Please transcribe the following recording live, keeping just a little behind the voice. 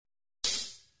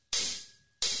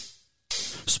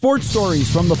Sports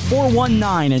stories from the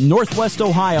 419 in Northwest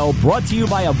Ohio, brought to you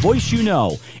by a voice you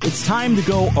know. It's time to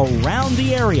go around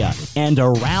the area and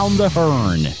around the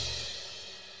Hearn.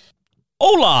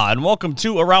 Hola, and welcome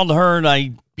to Around the Hearn.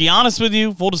 I be honest with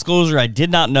you, full disclosure, I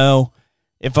did not know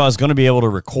if I was going to be able to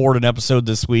record an episode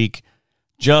this week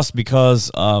just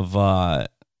because of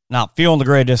not feeling the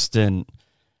greatest and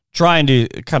trying to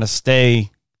kind of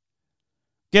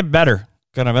get better.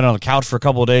 Kind of been on the couch for a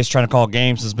couple of days trying to call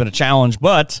games has been a challenge,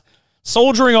 but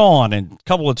soldiering on, and a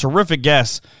couple of terrific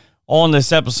guests on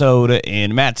this episode,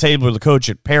 and Matt Tabler, the coach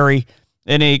at Perry,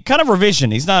 and a kind of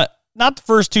revision. He's not the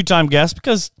first two-time guest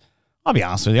because, I'll be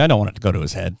honest with you, I don't want it to go to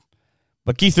his head.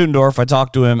 But Keith Uttendorf, I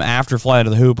talked to him after Fly to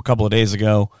the Hoop a couple of days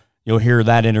ago. You'll hear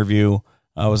that interview.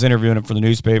 I was interviewing him for the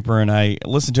newspaper, and I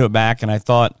listened to it back, and I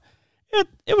thought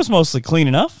it was mostly clean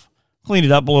enough. Cleaned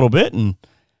it up a little bit, and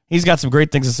he's got some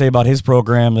great things to say about his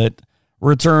program that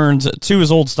returns to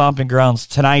his old stomping grounds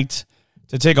tonight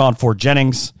to take on Fort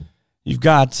Jennings. You've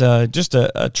got just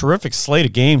a terrific slate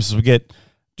of games as we get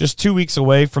just 2 weeks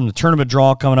away from the tournament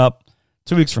draw coming up,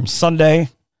 2 weeks from Sunday.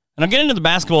 And I'll get into the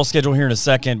basketball schedule here in a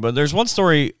second, but there's one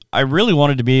story I really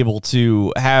wanted to be able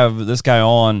to have this guy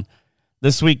on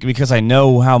this week because I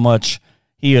know how much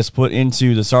he has put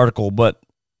into this article, but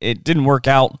it didn't work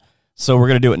out. So we're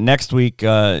going to do it next week.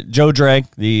 Joe Drake,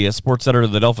 the sports editor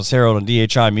of the Delphos Herald and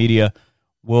DHI Media,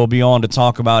 will be on to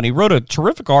talk about. He wrote a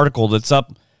terrific article that's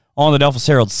up on the Delphos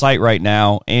Herald site right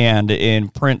now and in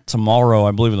print tomorrow,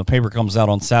 I believe, when the paper comes out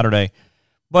on Saturday.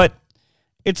 But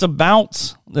it's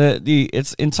about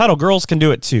it's entitled "Girls Can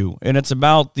Do It Too," and it's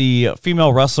about the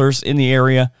female wrestlers in the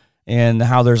area and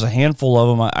how there's a handful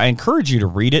of them. I encourage you to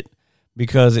read it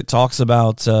because it talks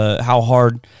about how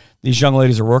hard these young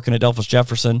ladies are working at Delphos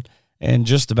Jefferson, and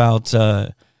just about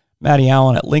Maddie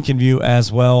Allen at Lincoln View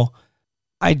as well.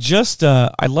 I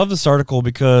love this article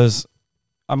because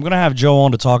I'm going to have Joe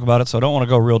on to talk about it, so I don't want to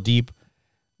go real deep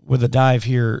with a dive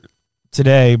here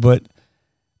today, but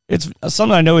it's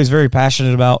something I know he's very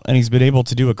passionate about, and he's been able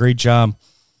to do a great job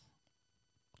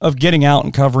of getting out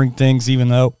and covering things, even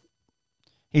though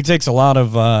he takes a lot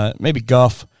of maybe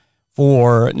guff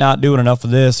for not doing enough of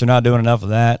this or not doing enough of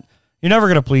that. You're never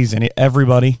going to please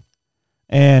everybody,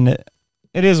 and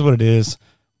it is what it is.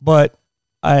 But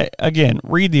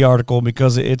read the article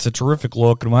because it's a terrific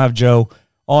look, and we'll have Joe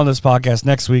on this podcast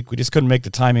next week. We just couldn't make the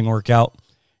timing work out.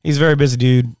 He's a very busy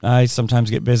dude. I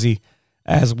sometimes get busy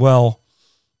as well.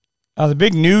 The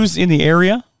big news in the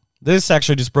area, this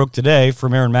actually just broke today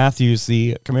from Aaron Matthews,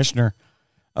 the commissioner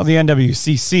of the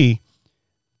NWCC.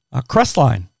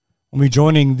 Crestline will be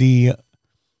joining the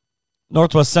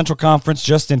Northwest Central Conference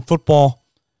just in football.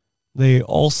 They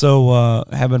also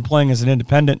have been playing as an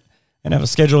independent and have a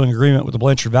scheduling agreement with the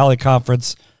Blanchard Valley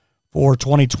Conference for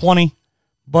 2020,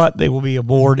 but they will be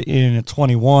aboard in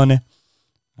 21.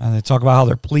 They talk about how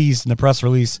they're pleased in the press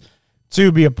release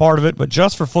to be a part of it, but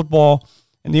just for football.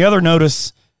 And the other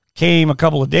notice came a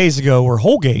couple of days ago where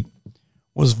Holgate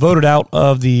was voted out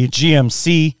of the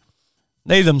GMC.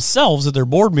 They themselves, at their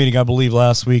board meeting, I believe,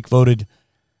 last week, voted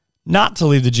not to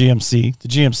leave the GMC. The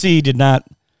GMC did not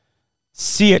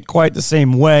see it quite the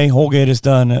same way. Holgate has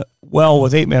done well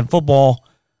with 8-man football,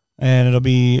 and it'll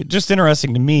be just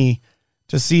interesting to me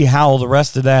to see how the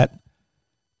rest of that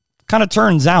kind of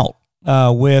turns out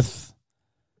with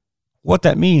what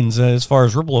that means as far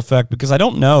as ripple effect, because I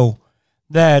don't know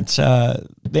that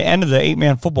the end of the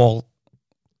 8-man football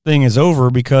thing is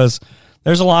over, because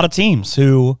there's a lot of teams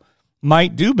who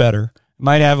might do better,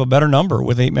 might have a better number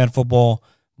with 8-man football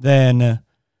than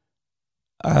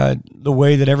the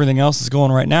way that everything else is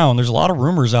going right now. And there's a lot of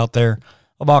rumors out there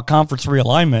about conference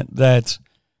realignment that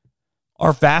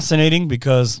are fascinating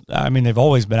because, I mean, they've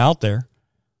always been out there.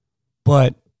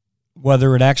 But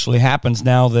whether it actually happens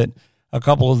now that a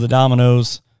couple of the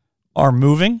dominoes are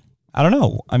moving, I don't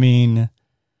know. I mean,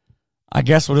 I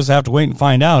guess we'll just have to wait and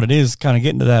find out. It is kind of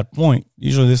getting to that point.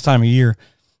 Usually this time of year,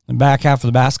 the back half of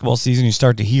the basketball season, you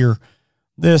start to hear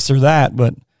this or that.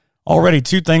 But already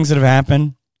two things that have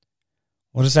happened.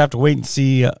 We'll just have to wait and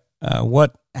see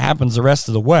what happens the rest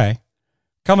of the way.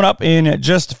 Coming up in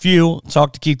just a few,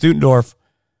 talk to Keith Uttendorf,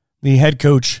 the head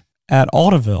coach at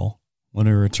Audubon, when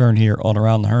we return here on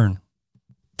Around the Hearn.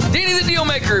 Danny the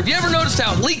Dealmaker, have you ever noticed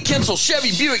how Lee Kinsel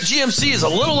Chevy Buick GMC is a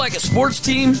little like a sports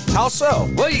team? How so?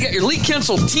 Well, you got your Lee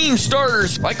Kinsel team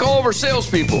starters like all of our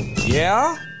salespeople.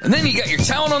 Yeah? And then you got your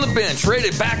talent on the bench ready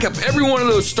to back up every one of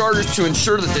those starters to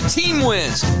ensure that the team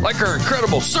wins, like our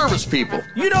incredible service people.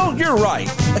 You know, you're right.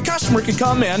 A customer can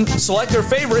come in, select their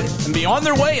favorite, and be on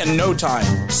their way in no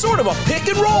time. Sort of a pick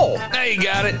and roll. Now you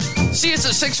got it. See us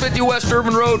at 650 West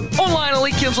Urban Road, online at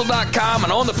LeeKinsel.com,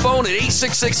 and on the phone at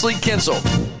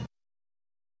 866-LEE-KINSEL.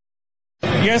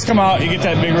 You guys come out, you get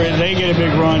that big run, they get a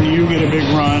big run, you get a big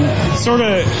run. Sort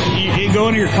of, you go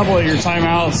into your couple of your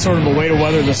timeouts, sort of a way to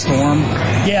weather the storm.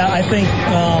 Yeah, I think,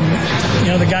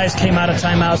 the guys came out of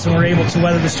timeouts and were able to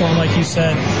weather the storm, like you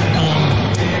said.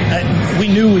 We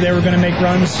knew they were going to make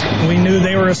runs. We knew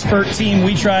they were a spurt team.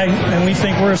 We tried, and we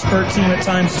think we're a spurt team at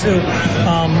times too.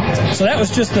 So that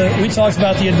was just we talked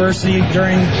about the adversity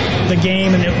during the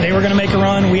game, and they were going to make a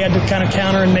run. We had to kind of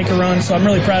counter and make a run. So I'm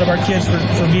really proud of our kids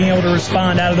for being able to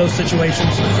respond out of those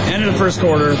situations. End of the first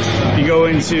quarter, you go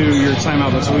into your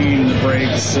timeout between the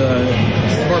breaks.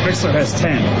 Bart Bixler has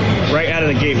 10 right out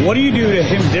of the gate. What do you do to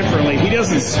him differently? He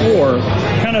doesn't score.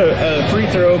 Kind of a free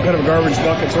throw, kind of a garbage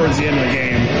bucket towards the end of the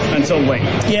game until late.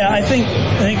 Yeah, I think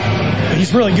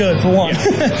he's really good, for one.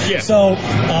 Yeah. So,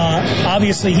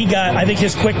 obviously, I think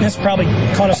his quickness probably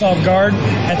caught us off guard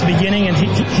at the beginning, and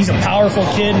he's a powerful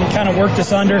kid and kind of worked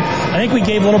us under. I think we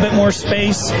gave a little bit more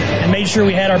space and made sure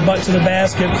we had our butt to the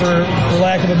basket, for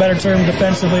lack of a better term,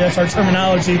 defensively. That's our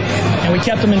terminology. And we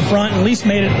kept him in front and at least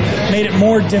made it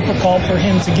more difficult for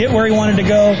him to get where he wanted to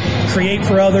go, create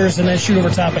for others, and then shoot over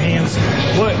top of hands.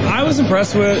 What I was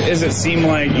impressed with is it seemed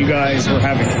like you guys were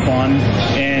having fun,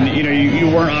 and you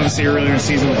weren't obviously earlier in the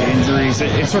season with the injuries.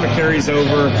 It sort of carries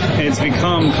over, and it's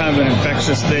become kind of an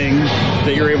infectious thing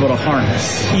that you're able to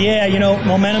harness. Yeah,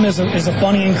 momentum is a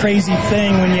funny and crazy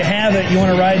thing. When you have it, you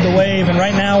want to ride the wave, and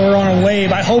right now we're on a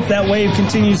wave. I hope that wave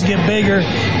continues to get bigger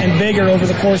and bigger over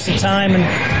the course of time,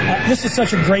 and this is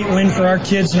such a great win for our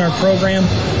kids and our program.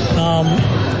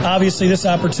 Obviously, this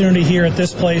opportunity here at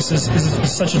this place is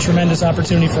such a tremendous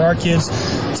opportunity for our kids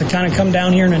to kind of come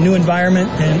down here in a new environment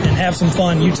and have some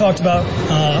fun. You talked about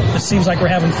it seems like we're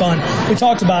having fun. We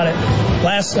talked about it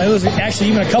it was actually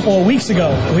even a couple of weeks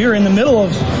ago. We were in the middle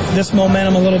of this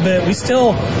momentum a little bit.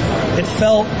 It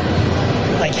felt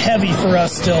like heavy for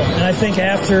us still. And I think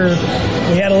after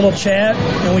we had a little chat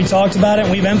and we talked about it,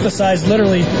 and we've emphasized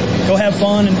literally go have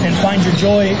fun and find your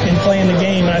joy in playing the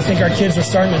game. And I think our kids are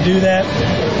starting to do that.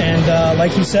 And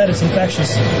like you said, it's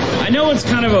infectious. I know it's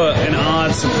kind of an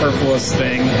odd, superfluous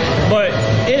thing, but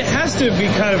it has to be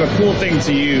kind of a cool thing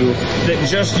to you that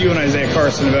just you and Isaiah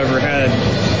Carson have ever had,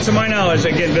 to my knowledge,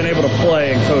 again, been able to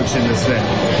play and coach in this thing.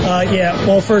 Yeah,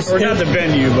 well, first... Or not the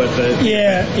venue, but the...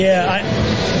 Yeah,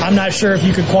 I'm not sure if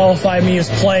you could qualify me as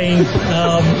playing.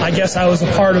 I guess I was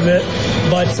a part of it.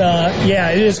 But,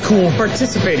 it is cool.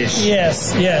 Participate-ish.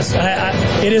 Yes.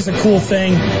 It is a cool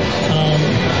thing.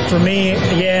 For me,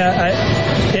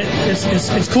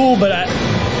 it's cool, but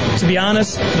to be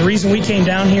honest, the reason we came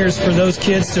down here is for those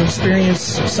kids to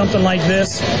experience something like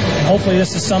this. And hopefully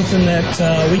this is something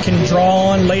that we can draw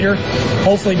on later,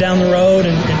 hopefully down the road,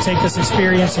 and take this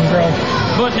experience and grow.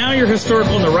 But now you're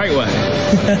historical in the right way.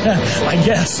 I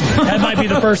guess. That might be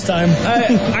the first time.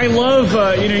 I love,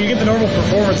 you get the normal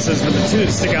performances, but the two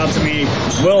that stick out to me,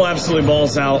 Will absolutely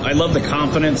balls out. I love the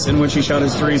confidence in which he shot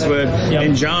his threes with. Yep.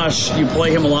 And Josh, you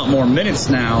play him a lot more minutes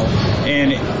now.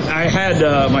 And I had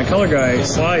my color guy,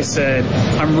 Sly, said,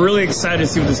 I'm really excited to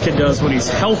see what this kid does when he's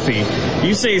healthy.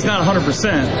 You say he's not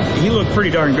 100%. He looked pretty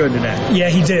darn good today. Yeah,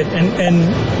 he did.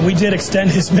 And we did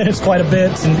extend his minutes quite a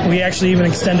bit. And we actually even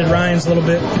extended Ryan's a little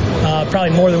bit,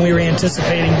 probably more than we were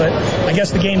anticipating. But I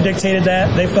guess the game dictated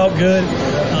that. They felt good.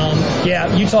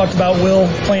 You talked about Will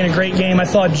playing a great game. I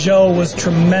thought Joe was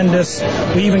tremendous.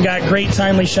 We even got great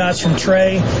timely shots from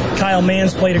Trey. Kyle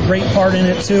Manns played a great part in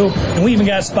it, too. And we even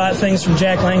got spot things from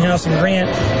Jack Langhouse and Grant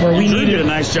where we needed a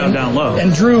nice job down low.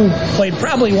 And Drew played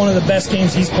probably one of the best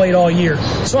games he's played all year.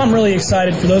 So I'm really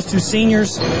excited for those two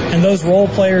seniors and those role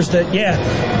players that,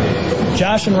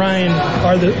 Josh and Ryan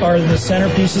are the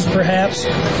centerpieces perhaps,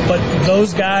 but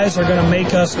those guys are going to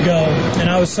make us go. And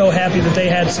I was so happy that they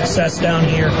had success down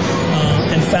here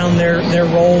and found their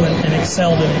role and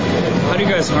excelled in it. How do you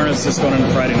guys harness this going into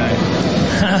Friday night?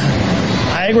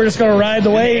 I think we're just going to ride the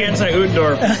wave.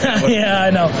 Anti-Uddorf. Yeah, I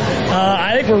know.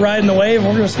 I think we're riding the wave.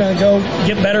 We're just going to go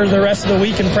get better the rest of the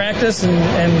week in practice,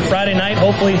 and Friday night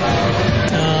hopefully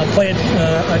play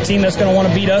a team that's going to want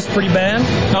to beat us pretty bad.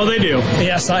 Oh, they do.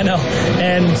 Yes, I know.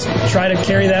 And try to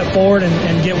carry that forward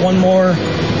and get one more,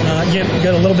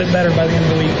 get a little bit better by the end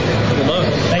of the week. Good luck.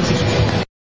 Thank you.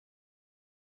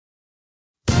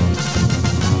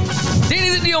 Danny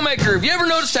the Dealmaker Shoemaker, have you ever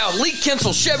noticed how Lee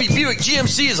Kinsel Chevy Buick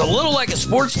GMC is a little like a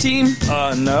sports team?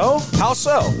 No. How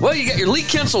so? Well, you got your Lee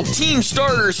Kinsel team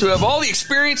starters who have all the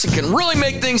experience and can really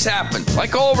make things happen,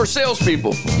 like all of our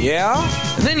salespeople. Yeah?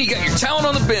 And then you got your talent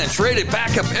on the bench ready to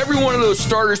back up every one of those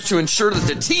starters to ensure that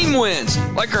the team wins,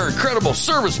 like our incredible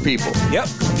service people. Yep.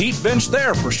 Deep bench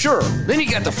there for sure. Then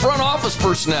you got the front office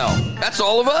personnel. That's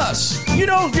all of us. You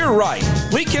know, you're right.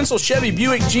 Lee Kinsel Chevy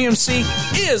Buick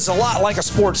GMC is a lot like a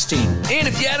sports team. And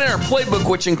if you add in our playbook,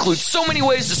 which includes so many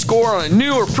ways to score on a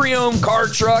new or pre-owned car or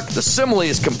truck, the simile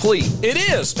is complete. It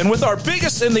is, and with our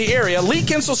biggest in the area, Lee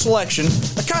Kinsel Selection,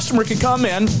 a customer can come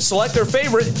in, select their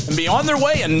favorite, and be on their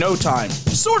way in no time.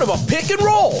 Sort of a pick and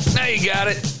roll. Now you got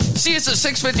it. See us at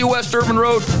 650 West Urban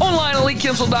Road, online at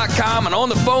LeeKinsel.com, and on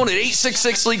the phone at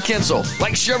 866-LEE-KINSEL.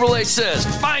 Like Chevrolet says,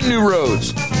 find new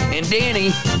roads. And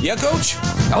Danny. Yeah, Coach?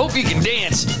 I hope you can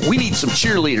dance. We need some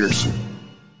cheerleaders.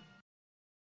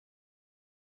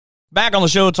 Back on the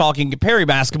show talking Perry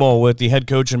basketball with the head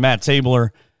coach and Matt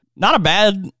Tabler. Not a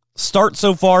bad start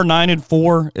so far,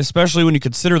 9-4, especially when you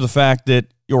consider the fact that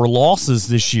your losses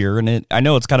this year, and I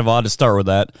know it's kind of odd to start with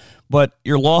that, but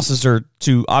your losses are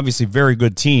to obviously very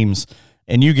good teams,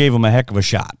 and you gave them a heck of a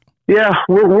shot. Yeah,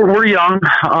 we're young.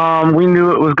 We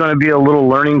knew it was going to be a little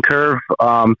learning curve.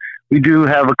 We do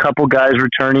have a couple guys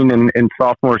returning in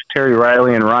sophomores, Terry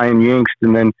Riley and Ryan Yingst,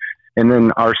 and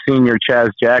then our senior,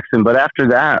 Chaz Jackson. But after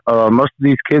that, most of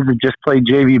these kids have just played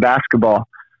JV basketball.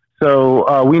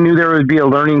 So we knew there would be a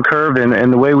learning curve,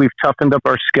 and the way we've toughened up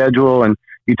our schedule, and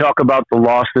you talk about the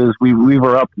losses, we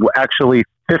were up actually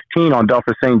 15 on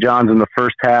Delta St. John's in the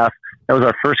first half. That was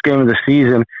our first game of the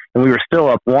season, and we were still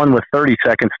up 1 with 30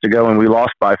 seconds to go, and we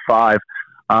lost by 5.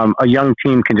 A young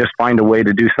team can just find a way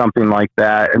to do something like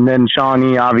that. And then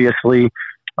Shawnee obviously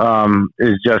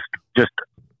is just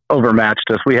overmatched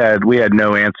us. We had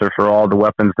no answer for all the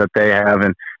weapons that they have,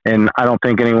 and I don't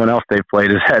think anyone else they've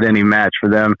played has had any match for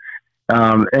them.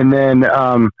 And then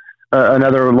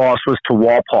another loss was to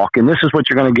Walpock, and this is what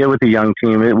you're going to get with a young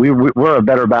team. We're a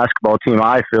better basketball team,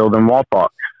 I feel, than Walpock,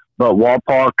 but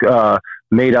Walpock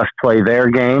made us play their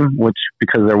game, which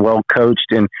because they're well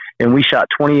coached, and we shot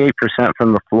 28%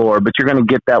 from the floor. But you're going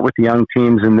to get that with the young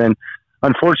teams, and then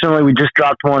unfortunately we just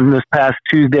dropped one this past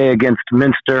Tuesday against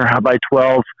Minster by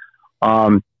 12.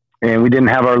 And we didn't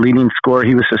have our leading scorer.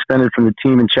 He was suspended from the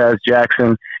team, in Chaz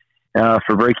Jackson,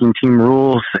 for breaking team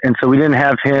rules. And so we didn't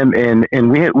have him.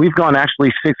 And we've gone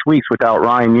actually 6 weeks without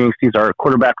Ryan Yingst. He's our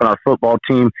quarterback on our football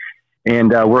team. And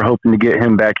we're hoping to get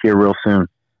him back here real soon.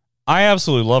 I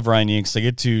absolutely love Ryan Yingst. I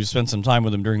get to spend some time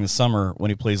with him during the summer when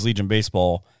he plays Legion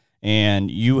baseball. And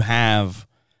you have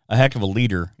a heck of a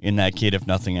leader in that kid, if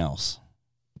nothing else.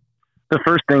 The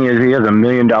first thing is he has $1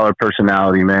 million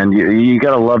personality, man. You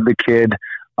got to love the kid.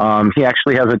 He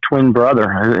actually has a twin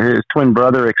brother. His twin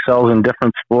brother excels in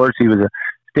different sports. He was a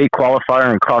state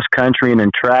qualifier in cross country and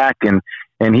in track, and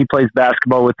he plays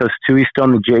basketball with us too. He's still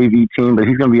on the JV team, but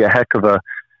he's going to be a heck of a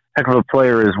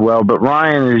player as well. But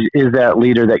Ryan is that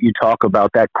leader that you talk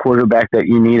about, that quarterback that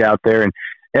you need out there. And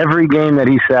every game that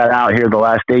he sat out here, the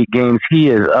last 8 games, he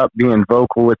is up being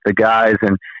vocal with the guys,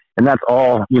 and that's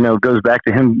all, goes back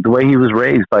to him, the way he was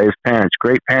raised by his parents,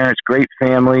 great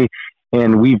family.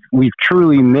 And we've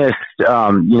truly missed,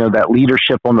 that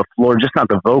leadership on the floor, just not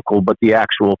the vocal, but the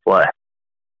actual play.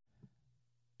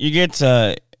 You get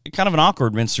kind of an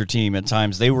awkward Minster team at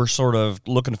times. They were sort of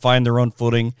looking to find their own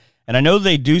footing. And I know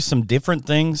they do some different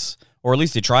things, or at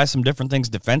least they try some different things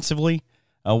defensively.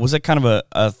 Was that kind of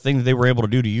a thing that they were able to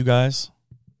do to you guys?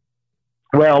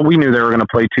 Well, we knew they were going to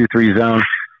play 2-3 zone.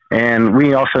 And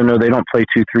we also know they don't play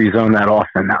 2-3 zone that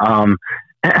often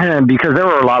because there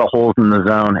were a lot of holes in the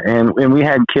zone. And we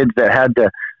had kids that had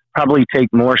to probably take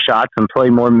more shots and play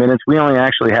more minutes. We only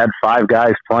actually had 5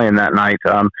 guys playing that night.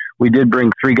 We did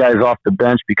bring 3 guys off the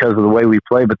bench because of the way we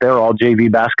play, but they were all JV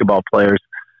basketball players.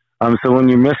 So when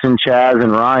you're missing Chaz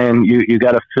and Ryan, you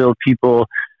got to fill people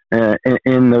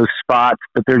in those spots,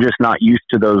 but they're just not used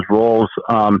to those roles.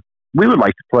 We would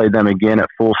like to play them again at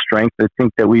full strength. I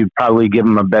think that we'd probably give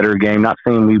them a better game. Not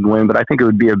saying we'd win, but I think it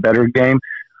would be a better game.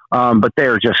 But they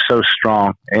are just so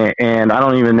strong. And I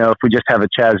don't even know if we just have a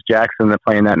Chaz Jackson that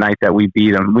playing that night that we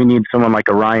beat them. We need someone like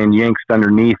a Ryan Yingst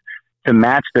underneath to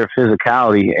match their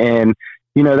physicality. And,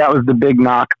 that was the big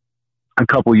knock a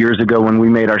couple years ago when we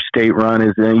made our state run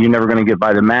is you're never going to get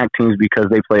by the MAC teams because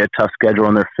they play a tough schedule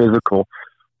and they're physical.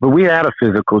 But we had a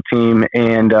physical team,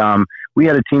 and we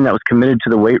had a team that was committed to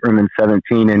the weight room in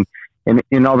 17.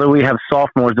 And although we have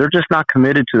sophomores, they're just not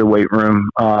committed to the weight room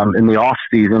in the off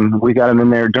season. We got them in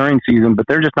there during season, but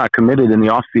they're just not committed in the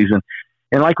off season.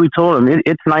 And like we told them,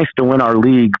 it's nice to win our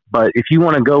league, but if you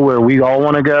want to go where we all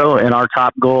want to go and our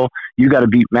top goal, you got to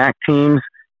beat MAC teams,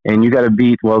 and you got to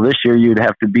beat, well, this year you'd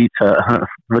have to beat,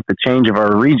 with the change of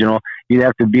our regional, you'd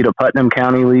have to beat a Putnam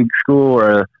County League school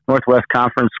or a Northwest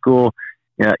Conference school.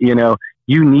 You know,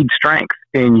 you need strength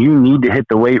and you need to hit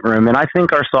the weight room. And I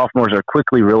think our sophomores are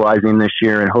quickly realizing this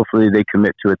year, and hopefully they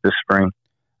commit to it this spring.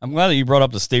 I'm glad that you brought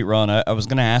up the state run. I was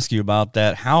going to ask you about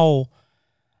that. How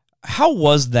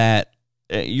was that?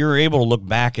 You're able to look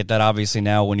back at that, obviously,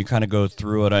 now when you kind of go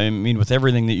through it. I mean, with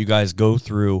everything that you guys go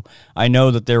through, I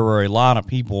know that there were a lot of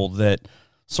people that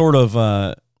sort of,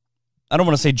 I don't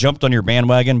want to say jumped on your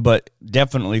bandwagon, but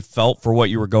definitely felt for what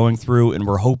you were going through and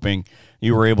were hoping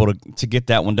you were able to get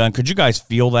that one done. Could you guys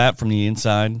feel that from the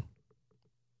inside?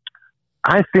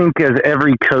 I think as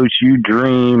every coach, you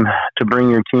dream to bring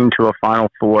your team to a Final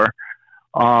Four.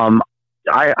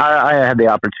 I had the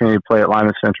opportunity to play at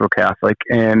Lyman Central Catholic,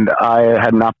 and I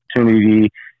had an opportunity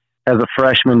as a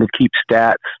freshman to keep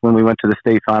stats when we went to the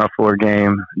state Final Four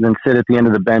game, then sit at the end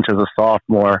of the bench as a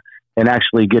sophomore and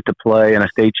actually get to play in a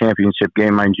state championship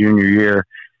game my junior year.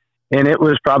 And it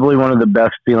was probably one of the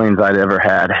best feelings I'd ever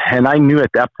had. And I knew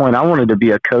at that point I wanted to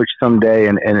be a coach someday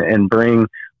and bring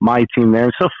my team there.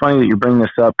 It's so funny that you bring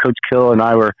this up. Coach Kill and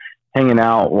I were hanging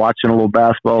out, watching a little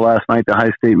basketball last night, the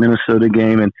High State Minnesota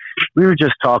game, and we were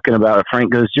just talking about it. Frank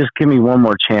goes, just give me one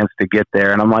more chance to get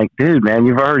there. And I'm like, dude, man,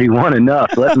 you've already won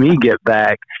enough. Let me get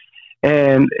back.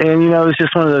 And you know, it's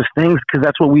just one of those things, because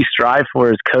that's what we strive for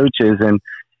as coaches. And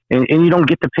you don't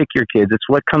get to pick your kids. It's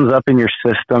what comes up in your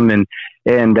system. And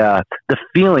the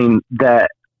feeling that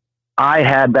I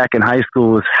had back in high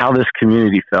school was how this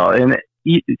community felt. And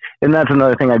that's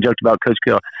another thing I joked about Coach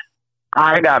Kill.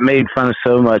 I got made fun of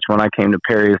so much when I came to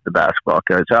Perry as the basketball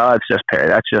coach. Oh, it's just Perry.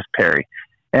 That's just Perry.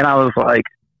 And I was like,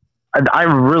 I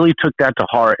really took that to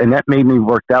heart, and that made me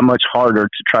work that much harder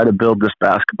to try to build this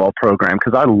basketball program,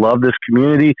 because I love this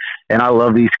community and I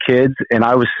love these kids, and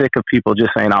I was sick of people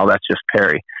just saying, oh, that's just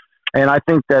Perry. And I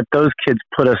think that those kids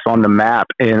put us on the map,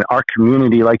 and our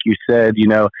community, like you said, you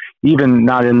know, even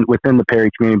not within the Perry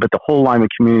community, but the whole Lyman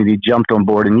community jumped on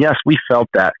board. And yes, we felt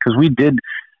that, because we did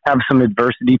have some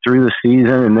adversity through the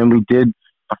season, and then we did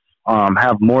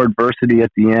have more adversity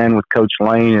at the end with Coach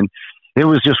Lane. And it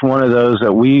was just one of those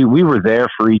that we were there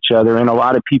for each other. And a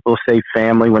lot of people say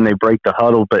family when they break the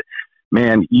huddle, but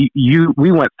man,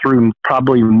 we went through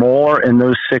probably more in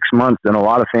those 6 months than a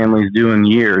lot of families do in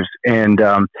years. And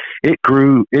it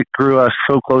grew us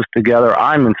so close together.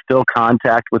 I'm in still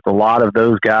contact with a lot of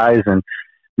those guys, and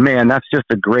man, that's just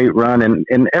a great run.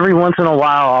 And every once in a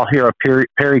while, I'll hear a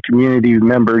Perry community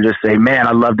member just say, man,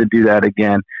 I'd love to do that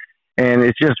again. And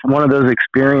it's just one of those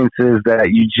experiences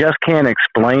that you just can't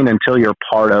explain until you're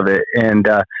part of it. And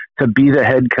to be the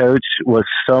head coach was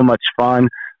so much fun,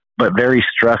 but very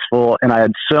stressful. And I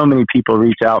had so many people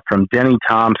reach out, from Denny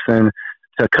Thompson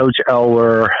to Coach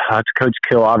Elwer, to Coach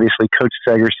Kill, obviously Coach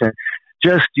Segerson,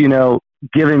 just, you know,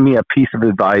 giving me a piece of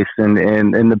advice. And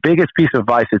the biggest piece of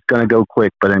advice, it's going to go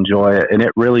quick, but enjoy it. And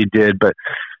it really did. But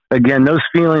again, those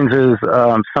feelings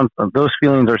are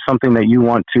something that you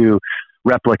want to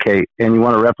replicate, and you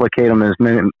want to replicate them as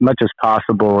much as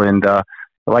possible. And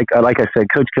like I said,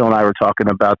 Coach Kill and I were talking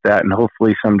about that, and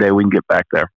hopefully someday we can get back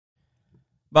there.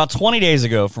 About 20 days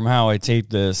ago from how I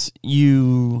taped this,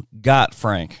 you got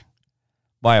Frank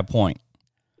by a point.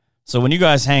 So when you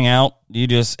guys hang out, you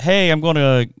just, hey, I'm going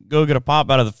to go get a pop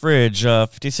out of the fridge,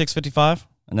 56, 55,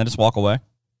 and then just walk away?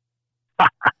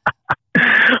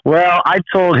 Well, I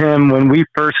told him when we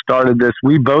first started this,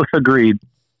 we both agreed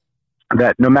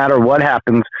that no matter what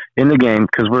happens in the game,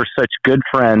 because we're such good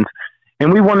friends,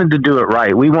 and we wanted to do it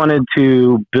right. We wanted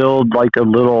to build like a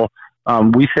little,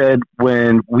 we said,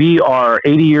 when we are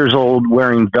 80 years old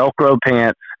wearing Velcro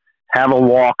pants, have a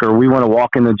walker, we want to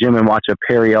walk in the gym and watch a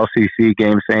Perry LCC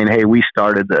game saying, hey, we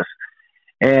started this.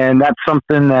 And that's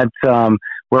something that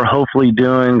we're hopefully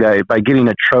doing by getting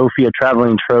a trophy, a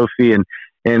traveling trophy.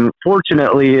 And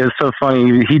fortunately, it's so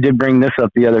funny, he did bring this up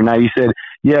the other night. He said,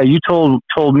 yeah, you told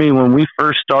me when we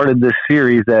first started this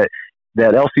series that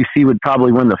LCC would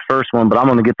probably win the first one, but I'm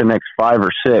going to get the next 5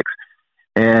 or 6.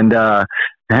 And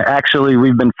actually,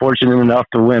 we've been fortunate enough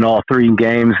to win all 3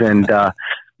 games. And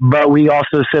but we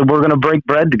also said we're going to break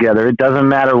bread together. It doesn't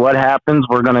matter what happens.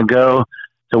 We're going to go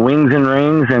to Wings and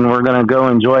Rings, and we're going to go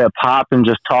enjoy a pop and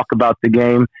just talk about the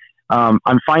game. I'm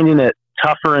finding it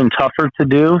tougher and tougher to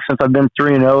do since I've been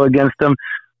 3-0 against them,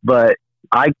 but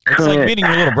I couldn't. It's like beating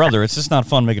your little brother. It's just not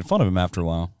fun making fun of him after a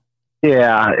while.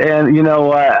 Yeah, and you know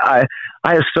what? I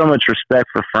have so much respect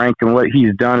for Frank and what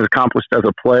he's done, accomplished as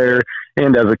a player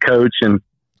and as a coach, and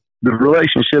the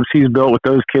relationships he's built with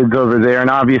those kids over there. And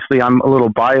obviously I'm a little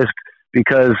biased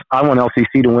because I want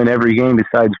LCC to win every game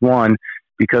besides one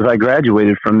because I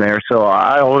graduated from there. So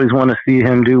I always want to see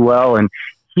him do well. And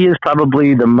he is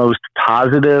probably the most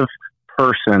positive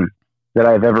person that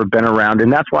I've ever been around.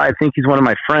 And that's why I think he's one of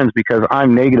my friends, because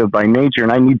I'm negative by nature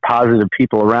and I need positive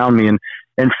people around me.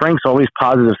 And Frank's always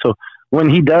positive. So when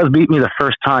he does beat me the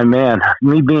first time, man,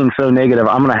 me being so negative,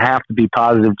 I'm going to have to be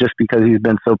positive just because he's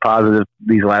been so positive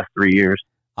these last 3 years.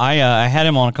 I had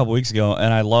him on a couple weeks ago,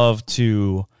 and I love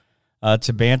to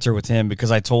banter with him because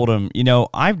I told him,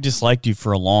 I've disliked you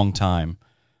for a long time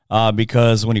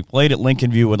because when he played at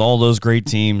Lincoln View with all those great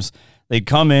teams, they'd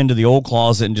come into the old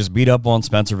closet and just beat up on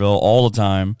Spencerville all the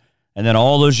time. And then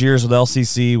all those years with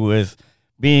LCC, with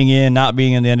being in, not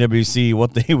being in the NWC,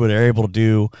 what they were able to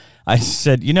do, I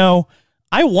said,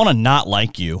 I want to not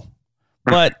like you,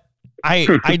 but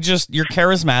I just, you're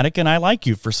charismatic and I like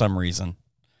you for some reason.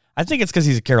 I think it's because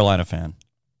he's a Carolina fan.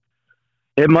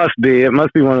 It must be. It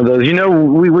must be one of those.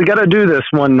 We got to do this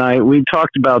one night. We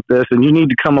talked about this, and you need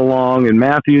to come along. And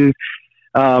Matthew,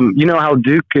 you know how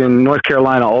Duke and North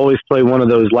Carolina always play one of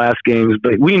those last games,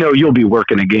 but we know you'll be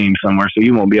working a game somewhere, so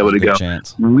you won't be able to go.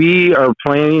 Chance. We are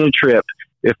planning a trip.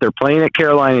 If they're playing at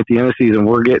Carolina at the end of the season,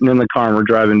 we're getting in the car and we're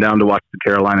driving down to watch the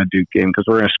Carolina Duke game because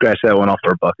we're going to scratch that one off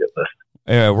our bucket list.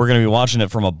 Yeah, we're going to be watching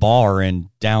it from a bar in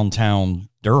downtown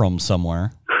Durham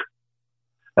somewhere.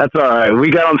 That's all right. We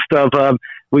got on StubHub.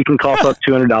 We can cough up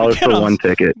 $200 for one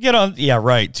ticket. Yeah,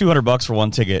 right. $200 for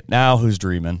one ticket. Now who's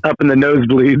dreaming? Up in the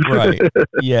nosebleeds. Right.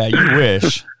 Yeah, you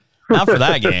wish. Not for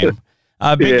that game.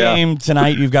 Big game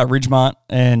tonight. You've got Ridgemont,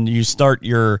 and you start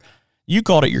you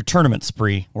called it your tournament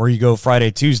spree, where you go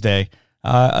Friday, Tuesday.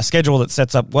 A schedule that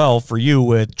sets up well for you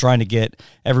with trying to get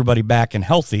everybody back and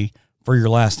healthy for your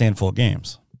last handful of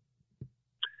games.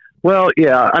 Well,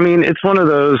 yeah. I mean, it's one of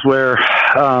those where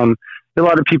a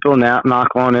lot of people knock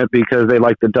on it because they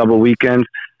like the double weekends.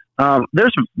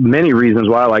 There's many reasons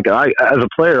why I like it. As a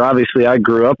player, obviously, I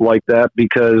grew up like that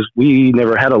because we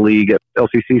never had a league at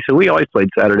LCC, so we always played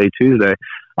Saturday, Tuesday.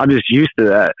 I'm just used to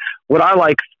that. What I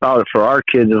like about it for our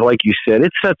kids is, like you said,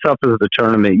 it sets up as the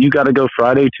tournament. You got to go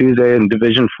Friday, Tuesday in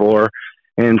Division 4,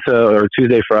 or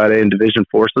Tuesday, Friday in Division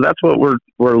 4. So that's what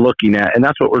we're looking at, and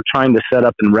that's what we're trying to set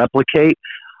up and replicate.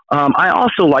 I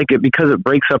also like it because it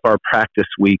breaks up our practice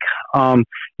week.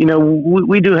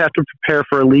 We do have to prepare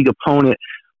for a league opponent,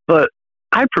 but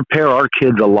I prepare our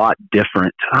kids a lot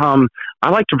different. I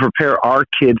like to prepare our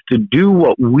kids to do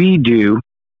what we do,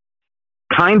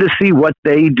 kind of see what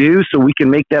they do so we can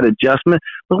make that adjustment,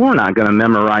 but we're not going to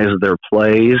memorize their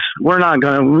plays. We'll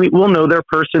know their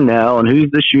personnel and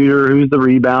who's the shooter, who's the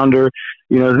rebounder,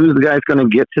 who's the guy that's going to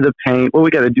get to the paint, what we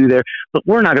got to do there. But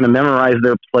we're not going to memorize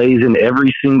their plays in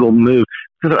every single move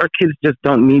because our kids just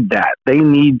don't need that. They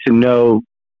need to know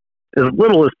as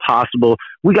little as possible.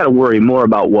 We got to worry more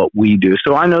about what we do.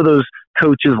 So I know those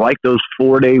coaches like those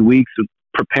 4-day weeks of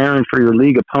preparing for your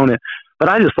league opponent, but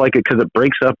I just like it because it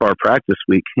breaks up our practice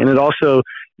week. And it also,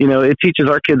 it teaches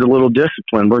our kids a little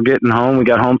discipline. We're getting home. We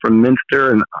got home from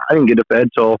Minster, and I didn't get to bed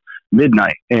till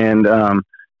midnight. And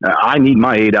I need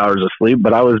my 8 hours of sleep,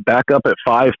 but I was back up at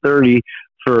 5:30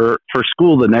 for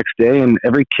school the next day, and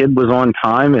every kid was on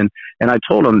time. And I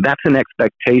told them that's an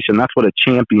expectation. That's what a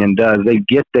champion does. They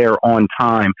get there on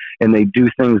time, and they do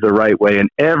things the right way. And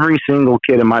every single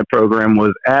kid in my program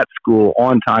was at school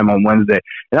on time on Wednesday.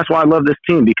 And that's why I love this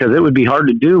team, because it would be hard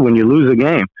to do when you lose a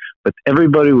game. But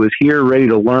everybody was here ready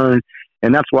to learn,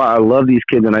 and that's why I love these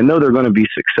kids, and I know they're going to be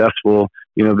successful,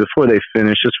 before they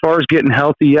finish. As far as getting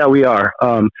healthy, yeah, we are.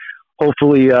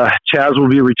 Hopefully, Chaz will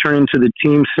be returning to the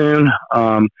team soon.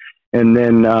 And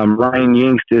then Ryan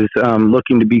Yingst is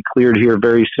looking to be cleared here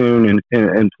very soon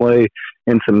and play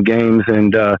in some games.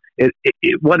 And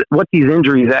what these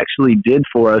injuries actually did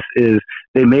for us is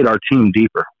they made our team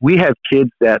deeper. We have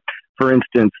kids that, for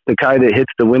instance, the guy that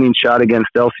hits the winning shot against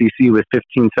LCC with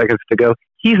 15 seconds to go,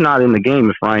 he's not in the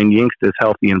game if Ryan Yingst is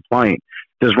healthy and playing.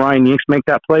 Does Ryan Yingst make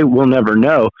that play? We'll never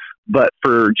know. But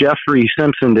for Jeffrey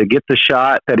Simpson to get the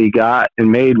shot that he got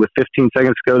and made with 15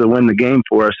 seconds to go to win the game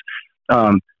for us,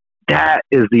 that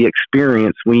is the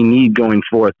experience we need going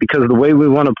forth. Because the way we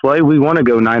want to play, we want to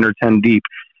go 9 or 10 deep.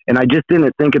 And I just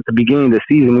didn't think at the beginning of the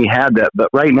season we had that. But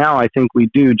right now I think we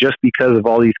do, just because of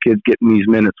all these kids getting these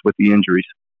minutes with the injuries.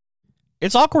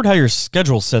 It's awkward how your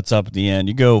schedule sets up at the end.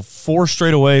 You go 4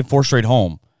 straight away, 4 straight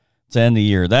home to end the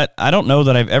year. That I don't know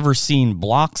that I've ever seen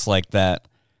blocks like that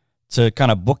to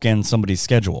kind of bookend somebody's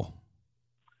schedule.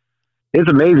 It's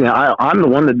amazing. I'm the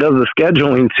one that does the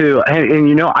scheduling too.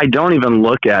 And I don't even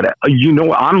look at it.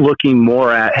 I'm looking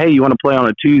more at, hey, you want to play on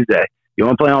a Tuesday? You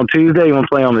want to play on Tuesday? You want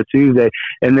to play on the Tuesday.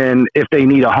 And then if they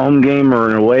need a home game or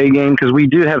an away game, because we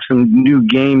do have some new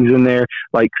games in there.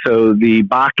 Like, so the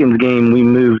Botkins game we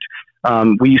moved,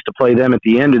 we used to play them at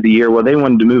the end of the year. Well, they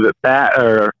wanted to move it back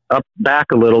or back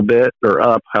a little bit, or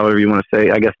up, however you want to say,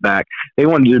 I guess back. They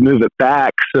wanted to move it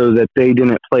back so that they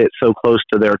didn't play it so close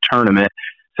to their tournament.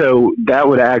 So that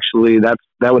would actually, that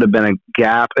would have been a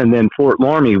gap. And then Fort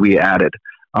Laramie we added.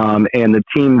 And the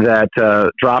team that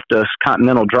dropped us,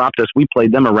 Continental dropped us, we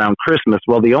played them around Christmas.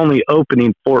 Well, the only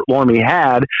opening Fort Laramie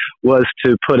had was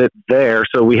to put it there.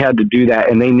 So we had to do that,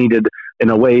 and they needed an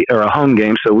away or a home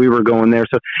game. So we were going there.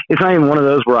 So it's not even one of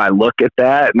those where I look at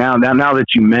that. Now that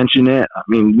you mention it, I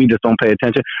mean, we just don't pay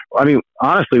attention. I mean,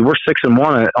 honestly, we're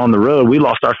 6-1 on the road. We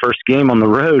lost our first game on the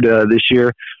road this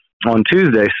year on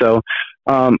Tuesday. So,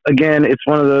 again, it's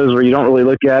one of those where you don't really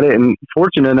look at it. And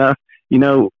fortunate enough, you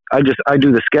know, I do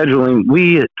the scheduling.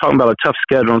 We talking about a tough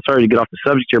schedule. I'm sorry to get off the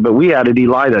subject here, but we added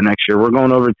Elida next year. We're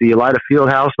going over to the Elida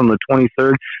Fieldhouse on the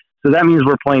 23rd. So that means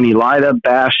we're playing Elida,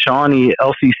 Bash, Shawnee,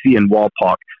 LCC, and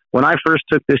Walpock. When I first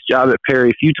took this job at Perry,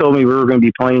 if you told me we were going to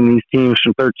be playing these teams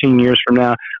from 13 years from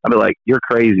now, I'd be like, you're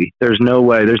crazy. There's no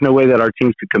way. There's no way that our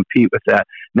teams could compete with that.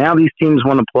 Now these teams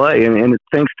want to play, and it's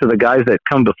thanks to the guys that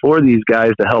come before these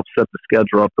guys to help set the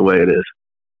schedule up the way it is.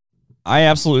 I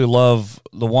absolutely love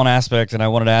the one aspect, and I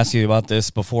wanted to ask you about this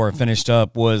before I finished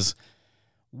up, was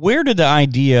where did the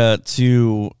idea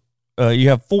to you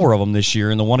have 4 of them this year,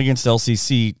 and the one against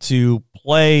LCC, to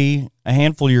play a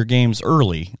handful of your games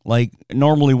early, like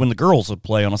normally when the girls would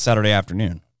play on a Saturday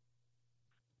afternoon?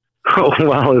 Oh,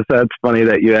 well, that's funny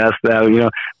that you asked that. You know,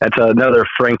 that's another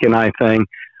Frank and I thing.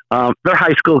 They're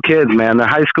high school kids, man. They're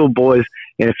high school boys.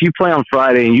 And if you play on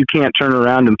Friday and you can't turn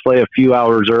around and play a few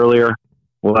hours earlier,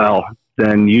 well,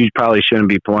 then you probably shouldn't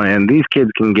be playing. These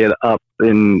kids can get up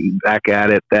and back at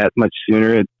it that much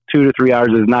sooner. 2 to 3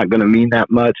 hours is not going to mean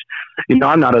that much. You know,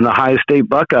 I'm not an Ohio State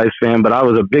Buckeyes fan, but I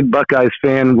was a big Buckeyes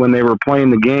fan when they were playing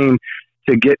the game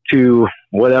to get to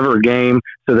whatever game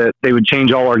so that they would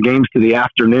change all our games to the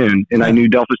afternoon. And I knew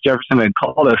Delphus Jefferson had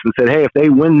called us and said, hey, if they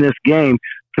win this game,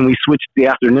 can we switch to the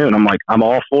afternoon? I'm like, I'm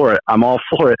all for it. I'm all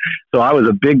for it. So I was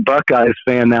a big Buckeyes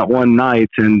fan that one night,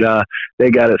 and they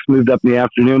got it smoothed up in the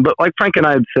afternoon. But like Frank and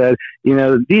I had said, you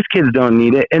know, these kids don't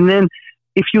need it. And then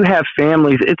if you have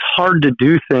families, it's hard to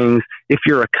do things if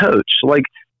you're a coach. Like,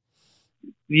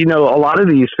 you know, a lot of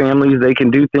these families, they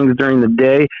can do things during the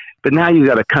day, but now you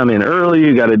got to come in early.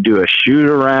 You got to do a shoot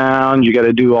around. You got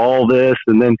to do all this,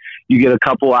 and then you get a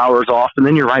couple hours off, and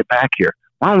then you're right back here.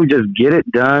 Why don't we just get it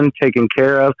done, taken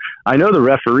care of? I know the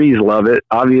referees love it.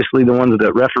 Obviously, the ones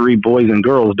that referee boys and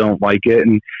girls don't like it,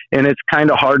 and it's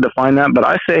kind of hard to find that. But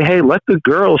I say, hey, let the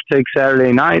girls take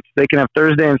Saturday nights. They can have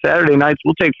Thursday and Saturday nights.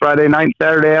 We'll take Friday night and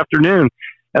Saturday afternoon.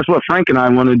 That's what Frank and I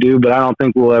want to do, but I don't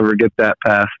think we'll ever get that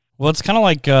passed. Well, it's kind of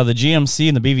like the GMC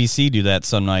and the BVC do that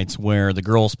some nights, where the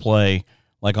girls play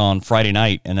like on Friday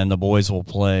night, and then the boys will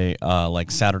play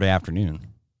like Saturday afternoon.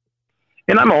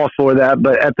 And I'm all for that,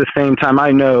 but at the same time,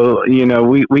 I know, you know,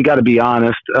 we got to be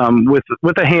honest.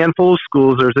 With a handful of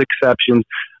schools, there's exceptions,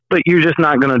 but you're just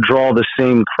not going to draw the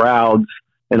same crowds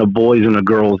in a boys and a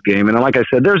girls game. And like I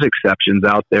said, there's exceptions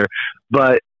out there.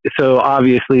 But so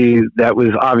obviously, that was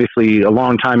obviously a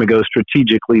long time ago,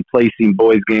 strategically placing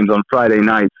boys games on Friday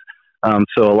nights,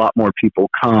 so a lot more people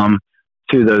come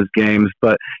to those games.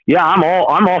 But yeah, I'm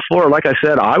all for it. Like I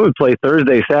said, I would play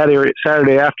Thursday,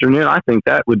 Saturday afternoon. I think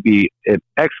that would be an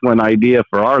excellent idea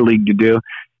for our league to do.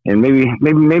 And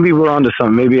maybe we're onto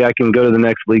something. Maybe I can go to the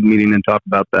next league meeting and talk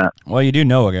about that. Well, you do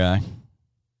know a guy.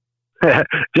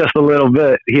 Just a little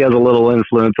bit. He has a little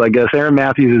influence, I guess. Aaron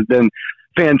Matthews has been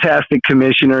fantastic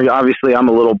commissioner. Obviously, I'm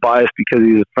a little biased because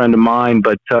he's a friend of mine,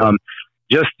 but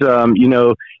you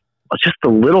know, just the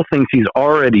little things he's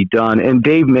already done. And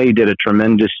Dave May did a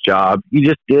tremendous job. He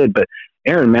just did. But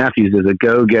Aaron Matthews is a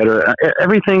go-getter.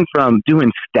 Everything from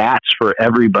doing stats for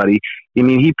everybody. I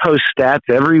mean, he posts stats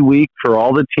every week for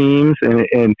all the teams,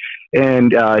 and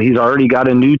he's already got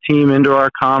a new team into our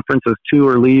conference as 2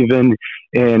 are leaving,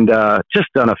 and just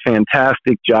done a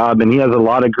fantastic job. And he has a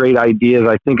lot of great ideas.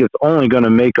 I think it's only going to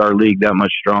make our league that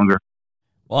much stronger.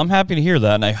 Well, I'm happy to hear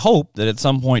that, and I hope that at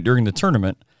some point during the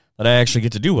tournament that I actually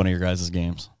get to do one of your guys'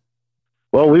 games.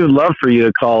 Well, we would love for you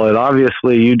to call it.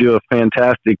 Obviously, you do a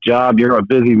fantastic job. You're a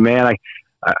busy man.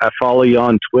 I follow you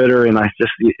on Twitter, and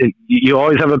you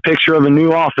always have a picture of a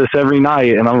new office every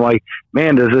night. And I'm like,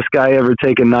 man, does this guy ever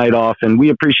take a night off? And we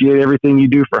appreciate everything you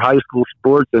do for high school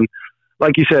sports. And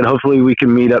like you said, hopefully we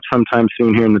can meet up sometime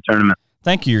soon here in the tournament.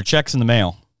 Thank you. Your check's in the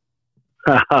mail.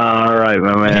 All right,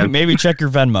 my man. Maybe check your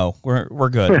Venmo. We're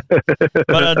good.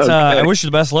 But okay. I wish you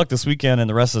the best of luck this weekend and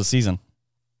the rest of the season.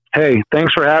 Hey,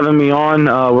 thanks for having me on.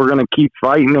 We're going to keep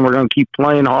fighting and we're going to keep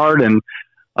playing hard, and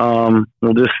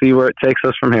we'll just see where it takes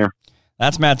us from here.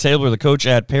 That's Matt Taylor, the coach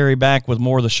at Perry, back with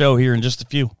more of the show here in just a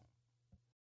few.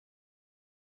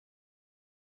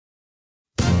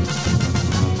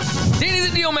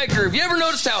 Dealmaker, have you ever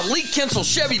noticed how Lee Kinsel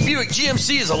Chevy Buick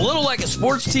GMC is a little like a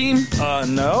sports team?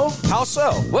 No. How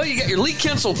so? Well, you got your Lee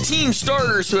Kinsel team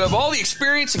starters who have all the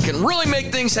experience and can really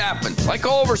make things happen, like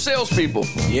all of our salespeople.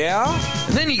 Yeah?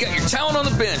 And then you got your talent on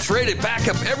the bench ready to back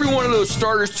up every one of those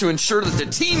starters to ensure that the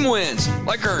team wins,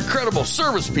 like our incredible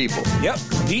service people. Yep,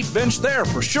 deep bench there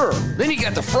for sure. Then you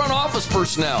got the front office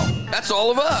personnel. That's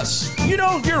all of us. You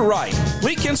know, you're right.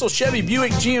 Lee Kinsel Chevy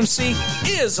Buick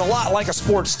GMC is a lot like a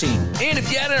sports team. And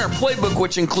if you add in our playbook,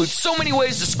 which includes so many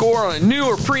ways to score on a new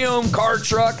or pre-owned car or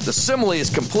truck, the simile is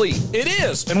complete. It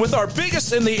is, and with our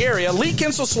biggest in the area, Lee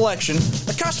Kinsel Selection,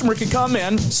 a customer can come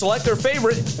in, select their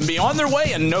favorite, and be on their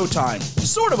way in no time.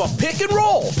 Sort of a pick and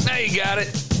roll. Now you got it.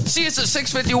 See us at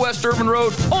 650 West Urban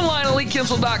Road, online at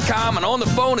LeeKinsel.com, and on the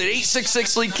phone at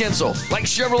 866-LEE-KINSEL. Like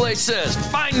Chevrolet says,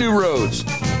 find new roads.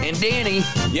 And Danny.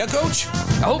 Yeah, Coach?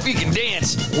 I hope you can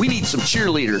dance. We need some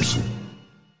cheerleaders.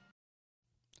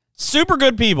 Super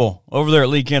good people over there at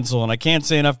Lee Kinsel, and I can't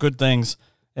say enough good things,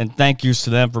 and thank yous to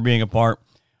them for being a part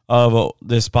of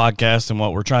this podcast and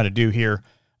what we're trying to do here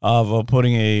of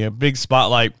putting a big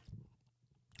spotlight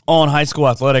on high school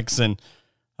athletics and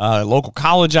local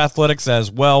college athletics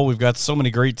as well. We've got so many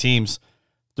great teams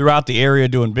throughout the area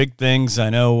doing big things.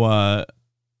 I know I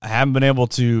haven't been able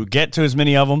to get to as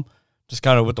many of them, just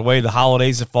kind of with the way the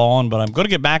holidays have fallen, but I'm going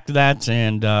to get back to that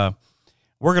and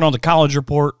working on the college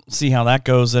report, see how that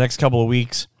goes the next couple of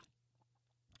weeks,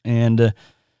 and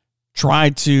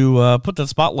try to put that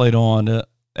spotlight on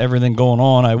everything going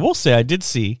on. I will say I get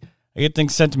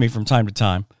things sent to me from time to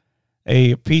time,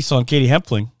 a piece on Katie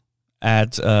Hempling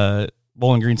at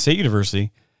Bowling Green State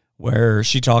University where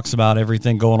she talks about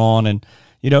everything going on. And,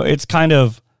 you know, it's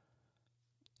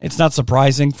not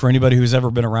surprising for anybody who's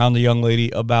ever been around the young lady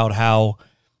about how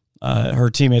her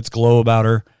teammates glow about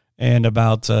her, and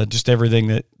about just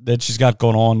everything that she's got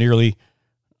going on, nearly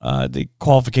the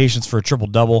qualifications for a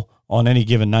triple-double on any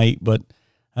given night. But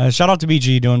shout out to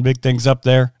BG doing big things up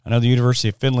there. I know the University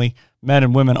of Findlay men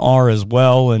and women are as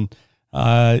well. And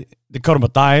Dakota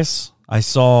Mathias, I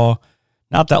saw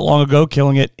not that long ago,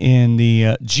 killing it in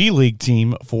the G League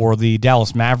team for the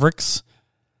Dallas Mavericks.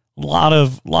 A lot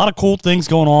of cool things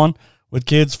going on with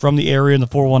kids from the area in the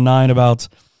 419 about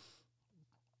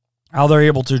how they're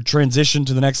able to transition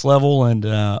to the next level, and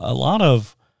a lot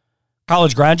of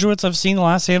college graduates I've seen the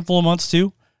last handful of months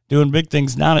too, doing big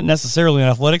things, not necessarily in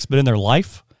athletics, but in their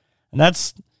life. And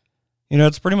that's,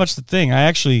 it's pretty much the thing. I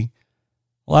actually,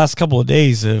 the last couple of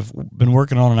days, have been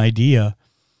working on an idea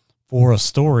for a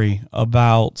story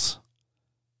about,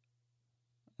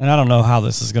 and I don't know how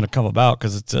this is going to come about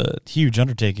because it's a huge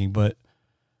undertaking, but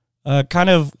kind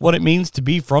of what it means to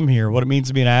be from here, what it means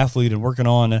to be an athlete, and working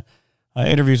on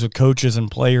interviews with coaches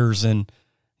and players and,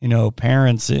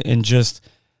 parents, and just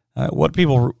what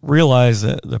people realize,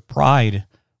 the pride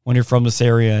when you're from this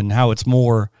area, and how it's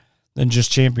more than just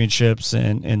championships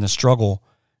and the struggle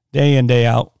day in, day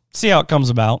out. See how it comes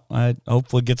about. I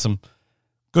hopefully get some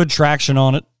good traction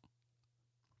on it.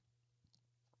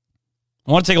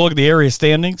 I want to take a look at the area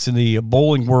standings in the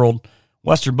Bowling World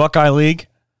Western Buckeye League.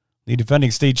 The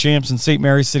defending state champs in St.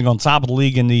 Mary's sitting on top of the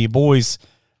league in the boys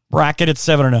bracket at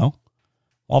 7-0.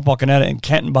 Wampauconetta and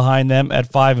Kenton behind them at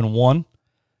 5-1.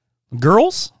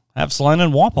 Girls have Salina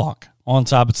and Wampauck on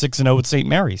top at 6-0 with St.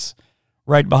 Mary's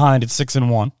right behind at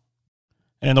 6-1.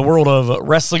 And in the world of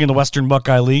wrestling in the Western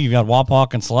Buckeye League, you've got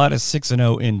Wampauck and Salina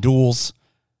 6-0 in duels.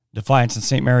 Defiance and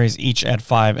St. Mary's each at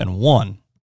 5-1.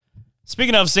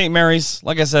 Speaking of St. Mary's,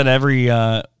 like I said, every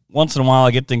once in a while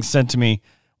I get things sent to me,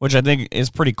 which I think is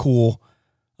pretty cool.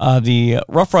 The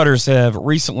Rough Riders have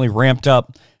recently ramped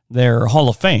up their Hall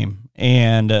of Fame.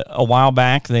 And a while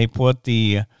back, they put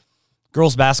the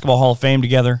Girls Basketball Hall of Fame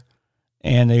together,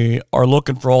 and they are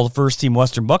looking for all the first-team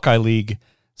Western Buckeye League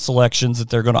selections that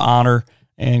they're going to honor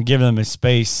and give them a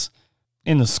space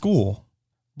in the school.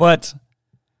 But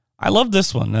I love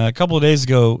this one. A couple of days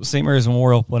ago, St. Mary's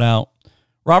Memorial put out,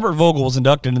 Robert Vogel was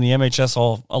inducted in the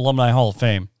MHS Alumni Hall of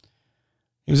Fame.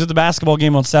 He was at the basketball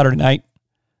game on Saturday night.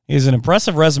 He has an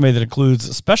impressive resume that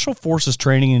includes special forces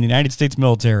training in the United States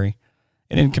military,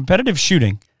 and in competitive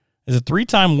shooting, is a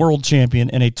 3-time world champion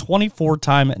and a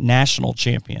 24-time national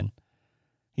champion.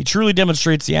 He truly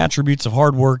demonstrates the attributes of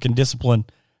hard work and discipline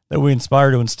that we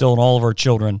inspire to instill in all of our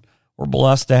children. We're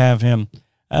blessed to have him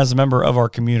as a member of our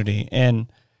community. And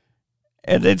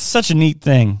it's such a neat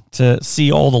thing to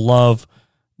see all the love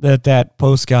that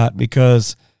post got,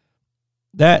 because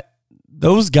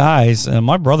those guys,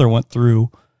 my brother went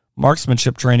through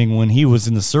marksmanship training when he was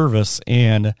in the service,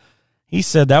 and he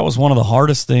said that was one of the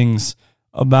hardest things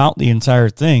about the entire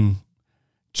thing,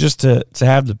 just to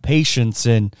have the patience,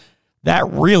 and that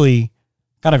really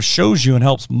kind of shows you and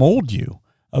helps mold you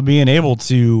of being able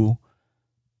to,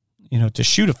 to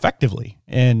shoot effectively.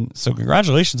 And so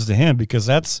congratulations to him, because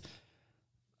that's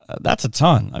a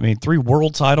ton. I mean, 3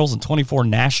 world titles and 24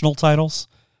 national titles.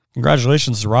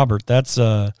 Congratulations to Robert. That's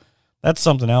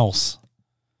something else.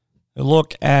 A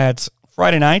look at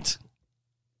Friday night,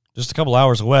 just a couple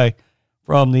hours away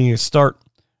from the start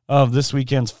of this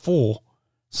weekend's full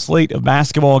slate of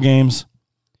basketball games.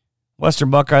 Western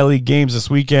Buckeye League games this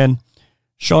weekend.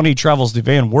 Shawnee travels to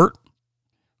Van Wert.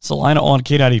 Salina on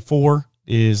K94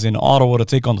 is in Ottawa to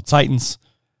take on the Titans.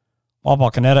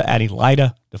 Wapakoneta at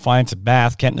Elida. Defiance at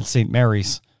Bath. Kenton at St.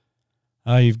 Mary's.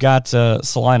 You've got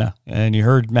Salina, and you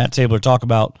heard Matt Tabler talk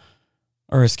about,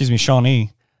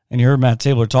 Shawnee, and you heard Matt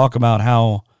Tabler talk about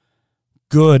how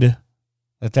good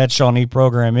that Shawnee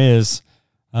program is,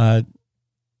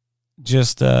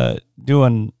 just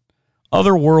doing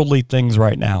otherworldly things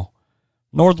right now.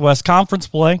 Northwest Conference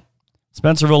play.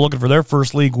 Spencerville looking for their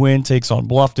first league win, takes on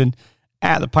Bluffton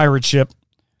at the Pirate Ship.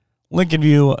 Lincoln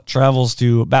View travels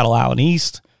to Battle Island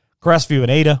East. Crestview at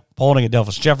Ada. Paulding at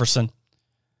Delphos Jefferson.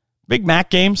 Big MAC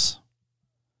games.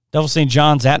 Delphos St.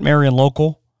 John's at Marion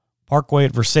Local. Parkway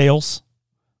at Versailles.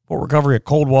 Fort Recovery at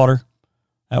Coldwater,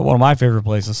 at one of my favorite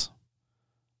places,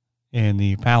 in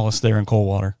the Palace there in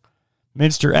Coldwater.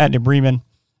 Minster at New Bremen.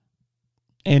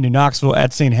 And New Knoxville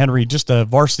at St. Henry. Just a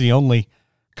varsity-only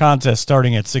contest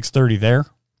starting at 6:30 there.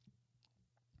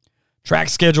 Track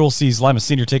schedule sees Lima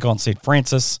Senior take on St.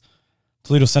 Francis.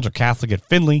 Toledo Central Catholic at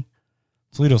Findlay.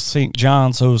 Toledo St.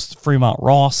 John's hosts Fremont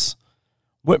Ross.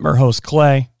 Whitmer hosts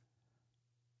Clay.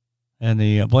 And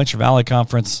the Blanchard Valley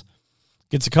Conference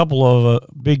gets a couple of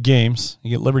big games. You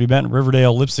get Liberty Benton,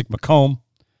 Riverdale, Lipstick, Macomb.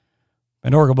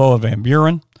 Van Orgeboa, Van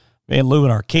Buren. Van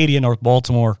Leeuwen, Arcadia, North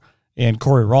Baltimore, and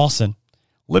Corey Rawson.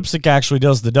 Lipstick actually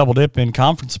does the double dip in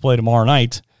conference play tomorrow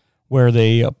night, where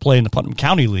they play in the Putnam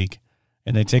County League,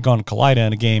 and they take on Kalida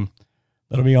in a game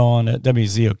that'll be on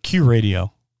WZOQ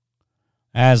radio,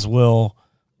 as will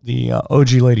the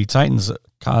OG Lady Titans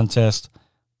contest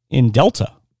in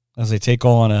Delta, as they take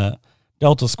on a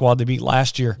Delta squad they beat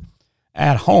last year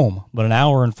at home, but an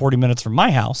hour and 40 minutes from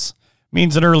my house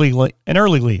means an early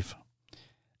leave.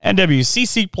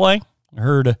 NWCC play. I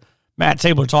heard Matt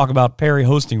Tabler talk about Perry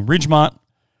hosting Ridgemont.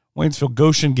 Waynesville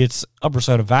Goshen gets Upper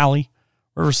Side of Valley.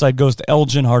 Riverside goes to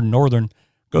Elgin. Hardin Northern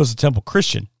goes to Temple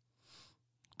Christian.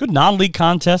 Good non-league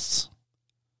contests.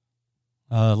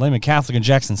 Lehman Catholic and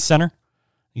Jackson Center.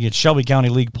 You get Shelby County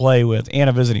League play with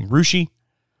Anna visiting Russia.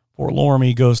 Fort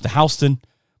Loramie goes to Houston.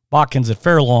 Botkins at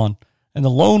Fairlawn. And the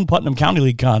lone Putnam County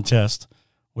League contest,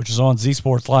 which is on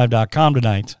zsportslive.com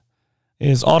tonight,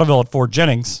 is Audubon at Fort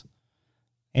Jennings.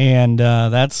 And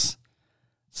that's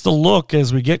the look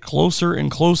as we get closer and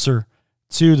closer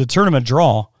to the tournament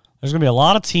draw. There's going to be a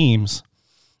lot of teams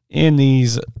in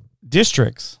these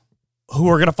districts who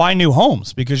are going to find new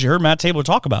homes, because you heard Matt Tabler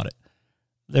talk about it.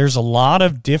 There's a lot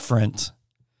of different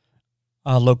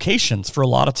locations for a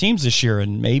lot of teams this year,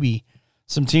 and maybe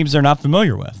some teams they're not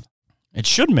familiar with. It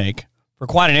should make for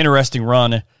quite an interesting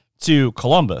run to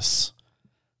Columbus.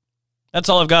 That's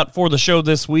all I've got for the show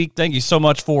this week. Thank you so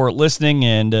much for listening,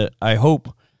 and I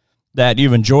hope that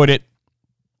you've enjoyed it.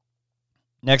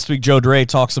 Next week, Joe Dre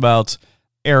talks about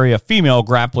area female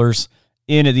grapplers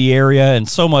in the area and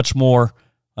so much more.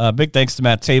 Big thanks to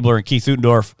Matt Tabler and Keith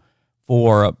Udendorf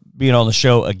for being on the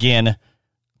show again.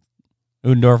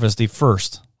 Udendorf is the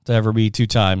first to ever be 2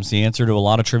 times the answer to a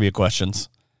lot of trivia questions,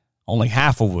 only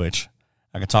half of which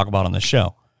I can talk about on the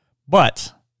show.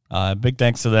 But big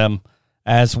thanks to them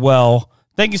as well.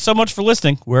 Thank you so much for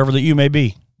listening, wherever that you may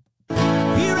be.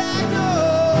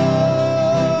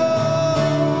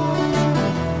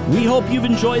 We hope you've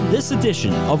enjoyed this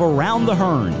edition of Around the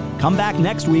Hearn. Come back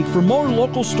next week for more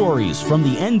local stories from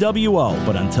the NWO.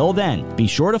 But until then, be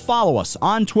sure to follow us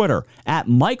on Twitter at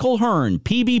Michael Hearn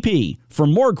PBP for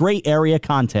more great area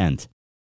content.